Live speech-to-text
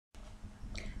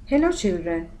Hello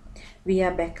children, we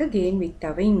are back again with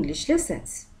our English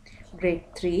lessons. Grade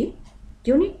 3,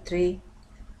 Unit 3,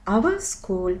 Our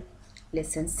School,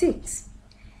 Lesson 6.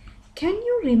 Can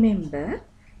you remember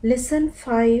Lesson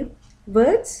 5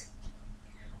 words?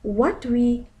 What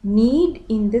we need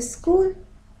in the school?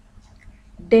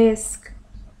 Desk,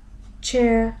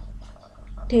 chair,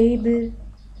 table,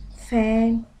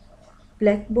 fan,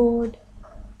 blackboard,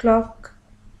 clock,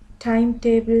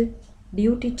 timetable,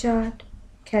 duty chart,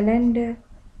 calendar,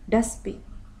 dustbin.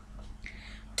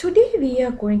 Today we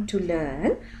are going to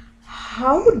learn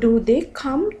how do they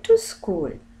come to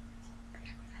school.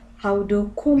 How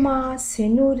do Kuma,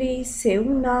 Senuri,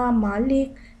 Sevna,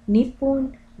 Malik,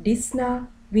 Nipun, Disna,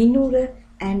 Vinura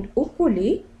and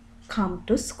Upuli come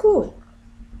to school.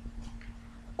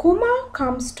 Kuma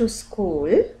comes to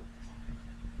school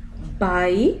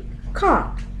by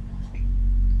car.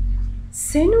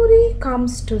 Senuri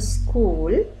comes to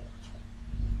school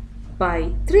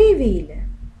by three-wheeler.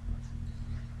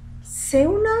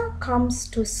 Sevna comes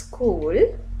to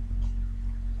school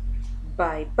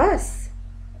by bus.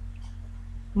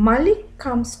 Malik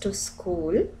comes to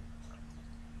school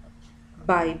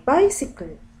by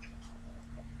bicycle.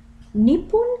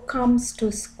 Nipun comes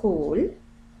to school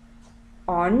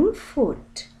on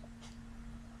foot.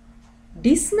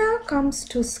 Disna comes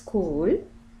to school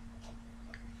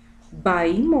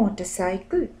by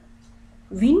motorcycle.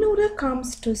 Vinura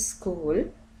comes to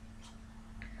school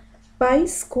by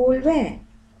school van.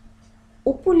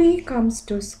 Upuli comes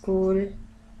to school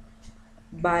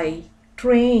by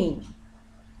train.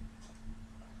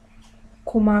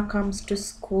 Kuma comes to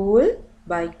school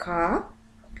by car.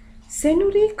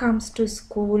 Senuri comes to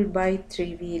school by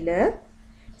three-wheeler.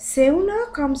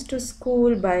 Sevna comes to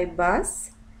school by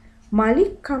bus.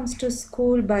 Malik comes to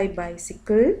school by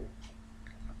bicycle.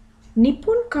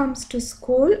 Nipun comes to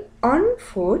school on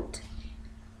foot.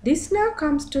 Disna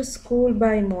comes to school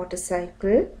by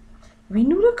motorcycle.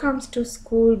 Vinura comes to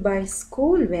school by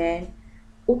school van.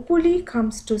 Upuli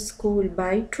comes to school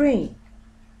by train.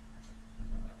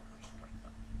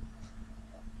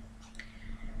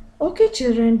 Okay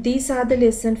children, these are the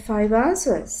lesson 5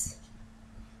 answers.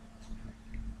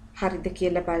 හරිද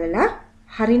කියලා බලලා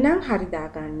හරිනම් හරි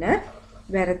දාගන්න.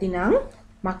 වැරදි නම්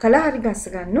මකලා හරි ගස්ස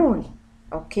ගන්න ඕනේ.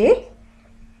 Okay?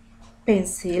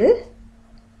 Pencil,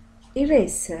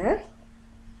 eraser,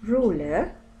 ruler,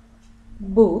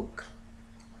 book,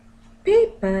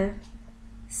 paper,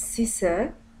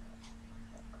 scissor,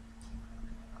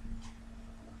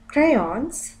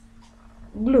 crayons,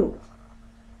 glue.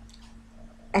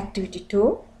 Activity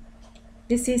 2.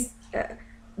 This is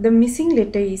the missing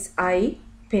letter is I,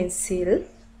 pencil.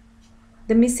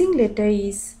 The missing letter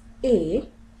is A,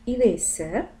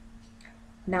 eraser.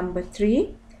 Number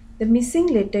 3. The missing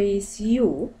letter is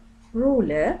U,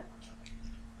 ruler.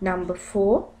 Number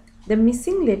 4. The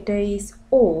missing letter is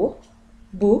O,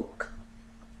 book.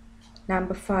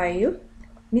 Number 5.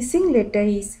 Missing letter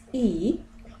is E,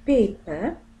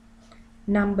 paper.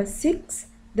 Number 6.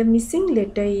 The missing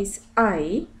letter is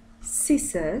I,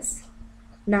 scissors.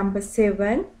 Number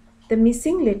 7. The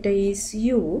missing letter is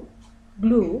U,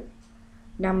 glue.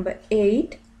 Number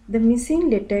 8. The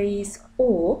missing letter is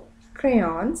O,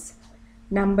 crayons.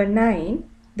 Number 9.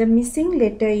 The missing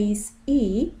letter is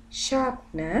E,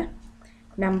 sharpener.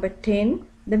 Number 10.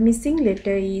 The missing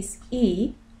letter is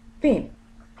E, pen.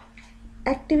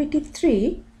 Activity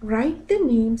 3. Write the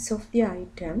names of the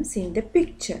items in the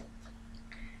picture.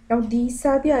 Now these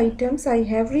are the items I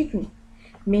have written.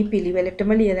 මේ පිළිවෙලටම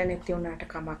ලියලා නැති වුණාට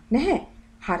කමක් නැහැ.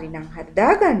 හරිනම් හරි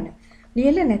දාගන්න.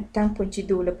 ලියලා නැත්තම් පුංචි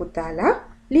දූල පුතාලා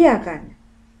ලියා ගන්න.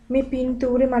 මේ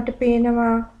පින්තූරේ මට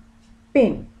පේනවා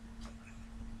pen.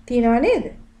 තියනවා නේද?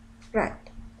 Right.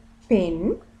 Pen,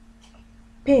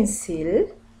 pencil,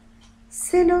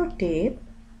 sellotape,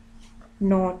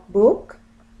 notebook,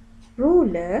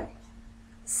 ruler,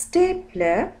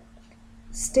 stapler,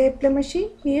 stapler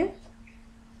machine here.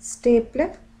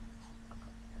 Stapler,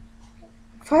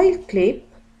 file clip,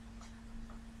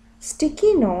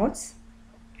 sticky notes,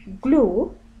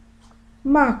 glue,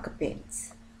 marker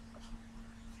pens.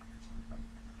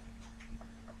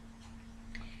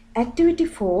 Activity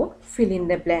 4. Fill in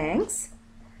the blanks.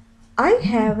 I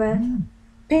have a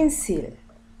pencil.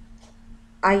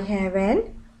 I have an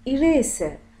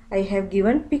eraser. I have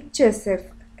given pictures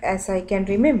as I can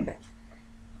remember.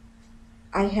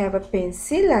 I have a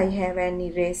pencil, I have an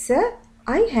eraser,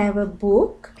 I have a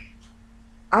book,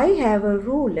 I have a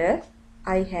ruler,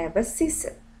 I have a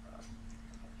scissor.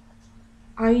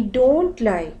 I don't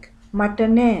like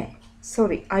matane.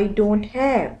 Sorry, I don't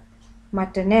have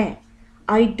matane.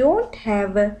 I don't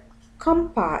have a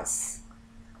compass.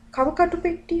 කවකටු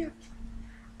පෙට්ටිය.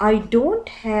 I don't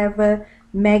have a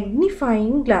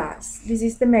magnifying glass. This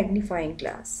is the magnifying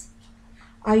glass.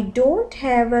 I don't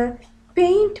have a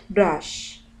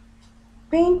paintbrush.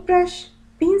 Paintbrush,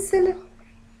 pencil.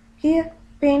 Here,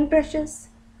 paintbrushes.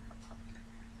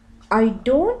 I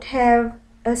don't have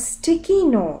a sticky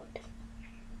note.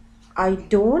 I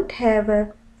don't have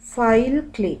a file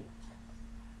clip.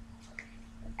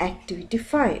 Activity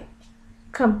 5.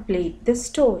 Complete the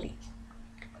story.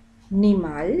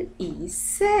 Nimal is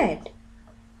sad.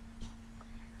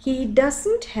 He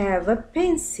doesn't have a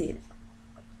pencil.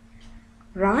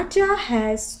 Raja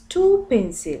has 2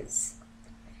 pencils.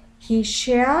 He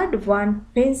shared 1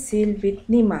 pencil with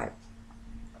Nimal.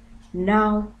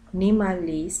 Now Nimal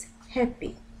is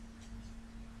happy.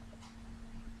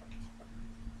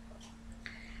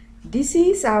 This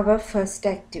is our first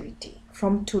activity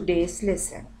from today's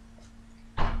lesson.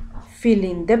 Fill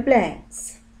in the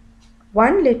blanks.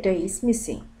 1 letter is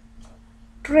missing.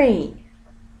 Train.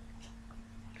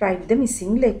 Write the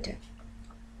missing letter.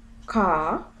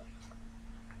 Car.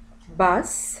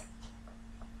 Bus.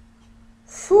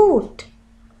 Foot.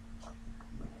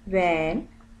 Van.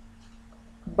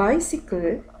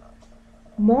 Bicycle.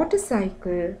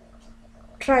 Motorcycle.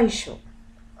 Trishaw.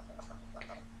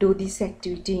 Do this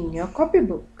activity in your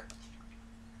copybook.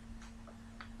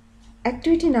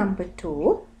 Activity number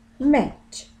 2.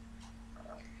 Match.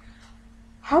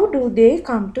 How do they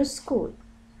come to school?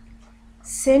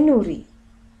 Senuri.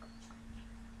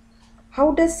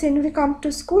 How does Senuri come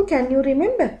to school? Can you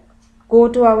remember? Go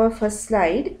to our first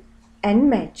slide and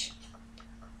match.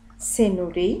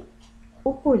 Senuri,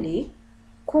 Upuli,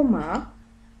 Kumar,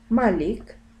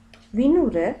 Malik,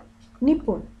 Vinura,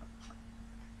 Nipun.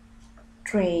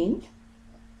 Train,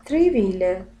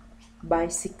 3-wheeler,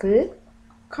 bicycle,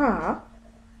 car,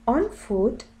 on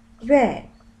foot, van.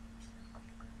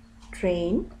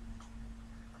 Train,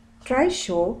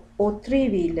 trishaw or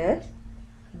 3-wheeler,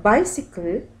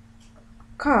 bicycle,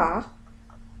 car,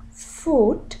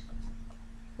 foot,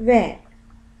 van.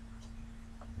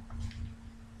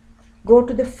 Go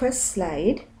to the first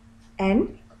slide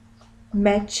and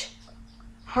match.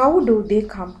 How do they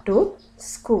come to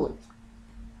school?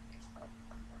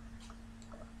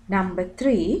 Number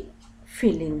 3,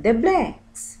 fill in the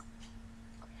blanks.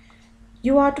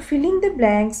 You are to fill in the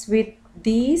blanks with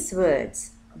these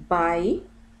words: by,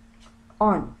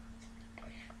 on.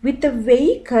 With the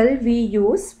vehicle we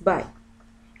use by.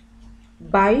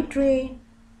 By train,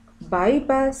 by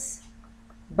bus,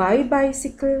 by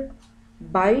bicycle,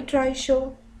 by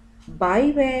trishaw,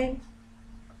 by van,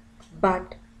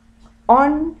 but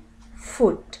on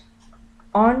foot.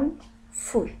 On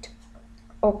foot.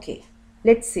 Okay,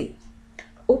 let's see.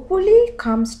 Upuli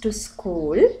comes to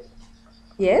school.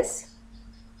 Yes.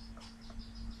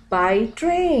 By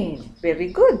train.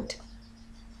 Very good.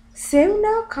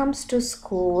 Sevna comes to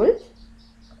school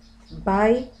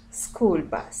by school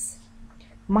bus.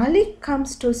 Malik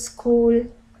comes to school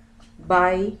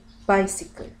by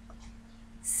bicycle.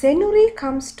 Senuri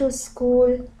comes to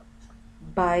school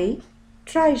by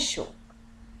trishaw.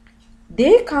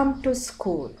 They come to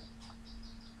school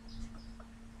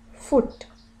foot,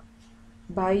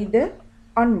 by the,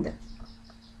 on the.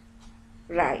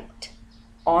 Right.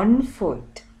 On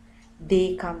foot.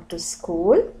 They come to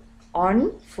school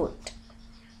on foot.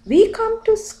 We come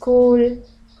to school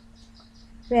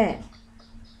when?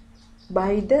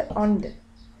 By the, on the.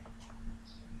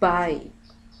 By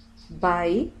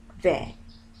van.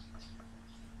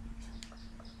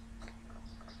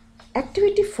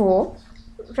 Activity 4.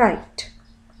 Write.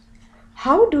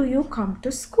 How do you come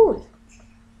to school?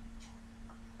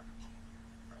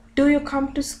 Do you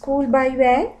come to school by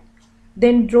van?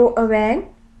 Then draw a van.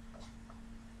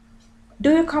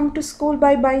 Do you come to school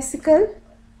by bicycle?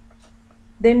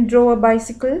 Then draw a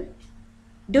bicycle.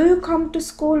 Do you come to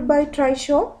school by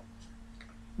trishaw?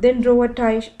 Then draw a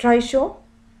trishaw.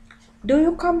 Do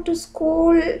you come to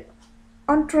school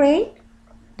on train?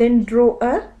 Then draw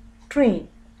a train.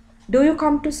 Do you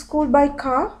come to school by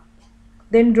car?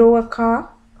 Then draw a car.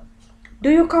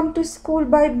 Do you come to school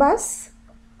by bus?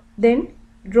 Then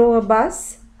draw a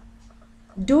bus.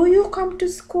 Do you come to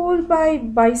school by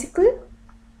bicycle?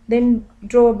 Then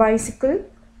draw a bicycle.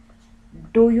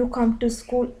 Do you come to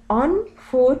school on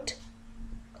foot?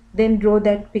 Then draw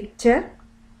that picture.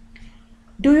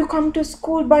 Do you come to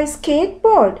school by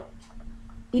skateboard?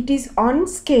 It is on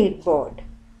skateboard.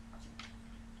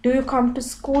 Do you come to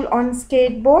school on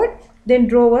skateboard? Then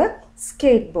draw a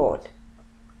skateboard.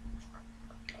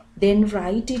 Then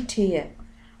write it here.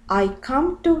 I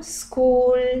come to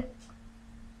school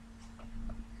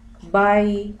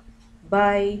by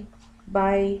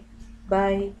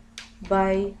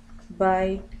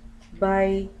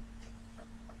by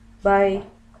van,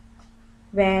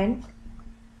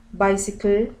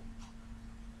 bicycle,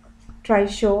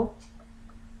 trishaw,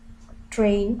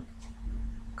 train,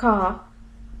 car,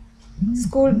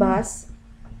 school bus,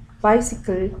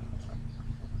 bicycle.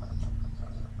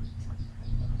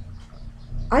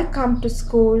 I come to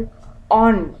school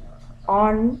on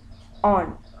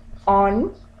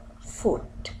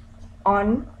foot,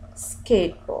 on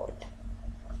skateboard.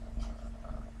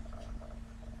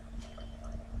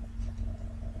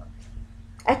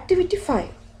 Activity 5.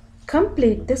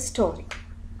 Complete the story.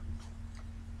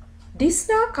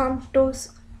 Disna comes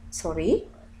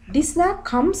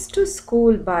to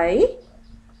school by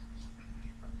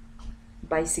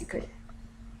bicycle.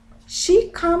 She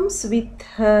comes with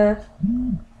her.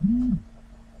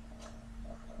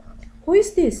 Who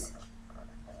is this?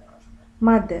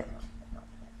 Mother.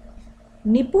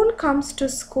 Nipun comes to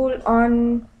school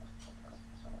on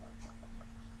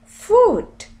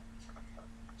foot.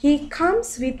 He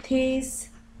comes with his.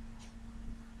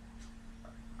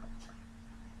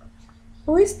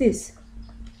 Who is this?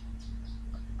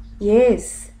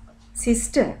 Yes,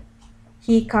 sister.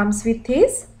 He comes with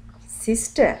his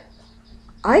sister.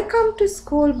 I come to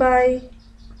school by.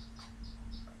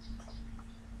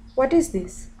 What is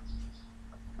this?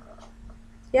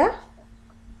 Yeah?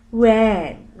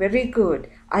 Van. Very good.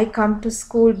 I come to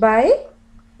school by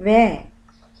van.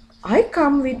 I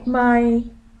come with my.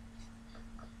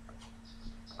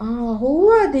 Who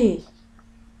are they?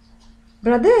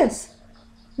 Brothers?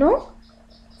 No?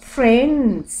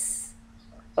 Friends.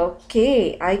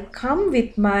 Okay, I come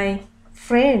with my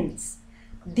friends.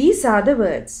 These are the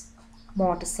words.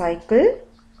 Motorcycle,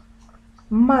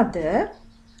 mother,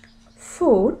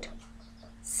 foot,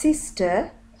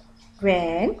 sister,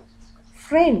 van,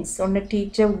 friends. On a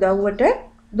teacher udawata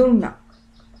dunna.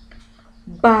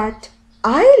 But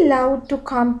I love to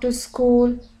come to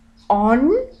school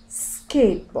on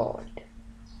skateboard.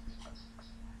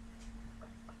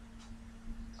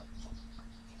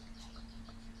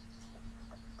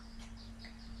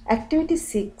 Activity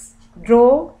 6.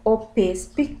 Draw or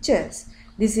paste pictures.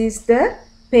 This is the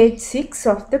page 6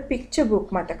 of the picture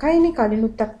book. මතකයිනේ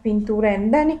කලිනුත් අපි පින්තූර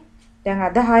ඇන්දානේ. දැන්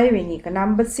අද 6 වෙනි එක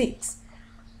number 6.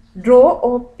 Draw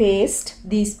or paste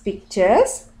these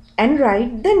pictures and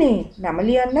write the name. නම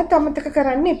ලියන්නත් අමතක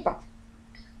කරන්න එපා.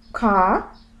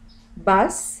 Car,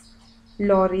 bus,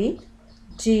 lorry,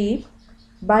 jeep,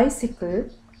 bicycle,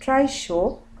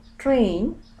 trishaw,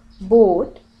 train,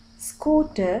 boat,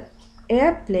 scooter,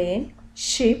 airplane,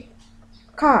 ship,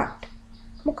 cart.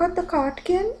 මොකද්ද cart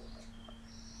කියන්නේ?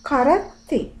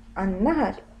 කරත්ති. අන්න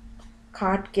හරි.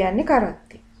 cart කියන්නේ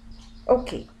කරත්ති.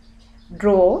 Okay.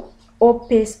 Draw or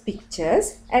paste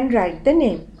pictures and write the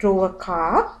name. Draw a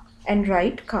car and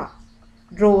write car.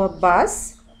 Draw a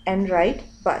bus and write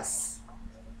bus.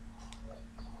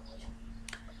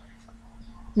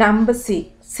 Number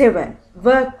 7.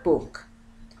 Workbook.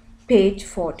 Page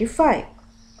 45.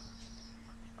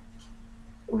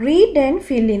 Read and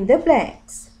fill in the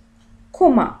blanks.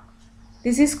 Kuma.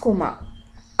 This is Kuma.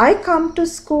 I come to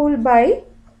school by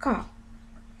car.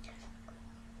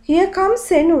 Here comes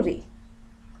Senuri.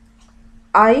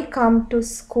 I come to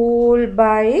school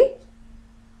by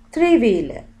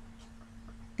three-wheeler.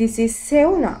 This is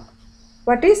Seuna.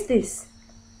 What is this?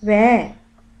 Van.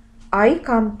 I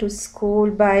come to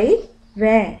school by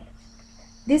van.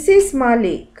 This is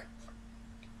Malik.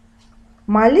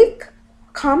 Malik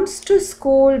comes to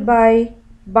school by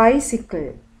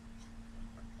bicycle.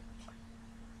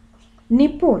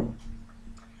 Nipun.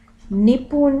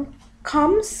 Nipun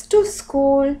comes to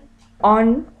school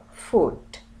on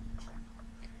foot.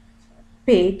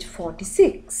 Page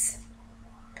 46.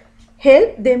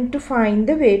 Help them to find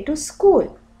the way to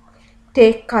school.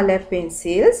 Take color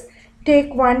pencils.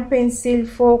 Take one pencil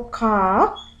for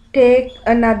car. Take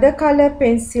another color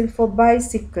pencil for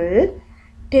bicycle.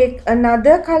 Take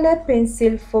another color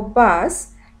pencil for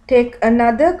bus. Take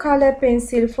another color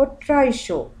pencil for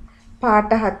trishaw.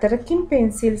 පාට 4කින්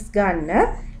pencils ගන්න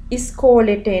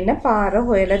ඉස්කෝලේට එන පාර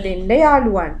හොයලා දෙන්න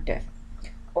යාළුවන්ට.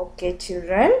 Okay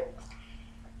children.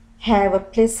 Have a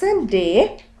pleasant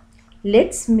day.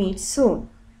 Let's meet soon.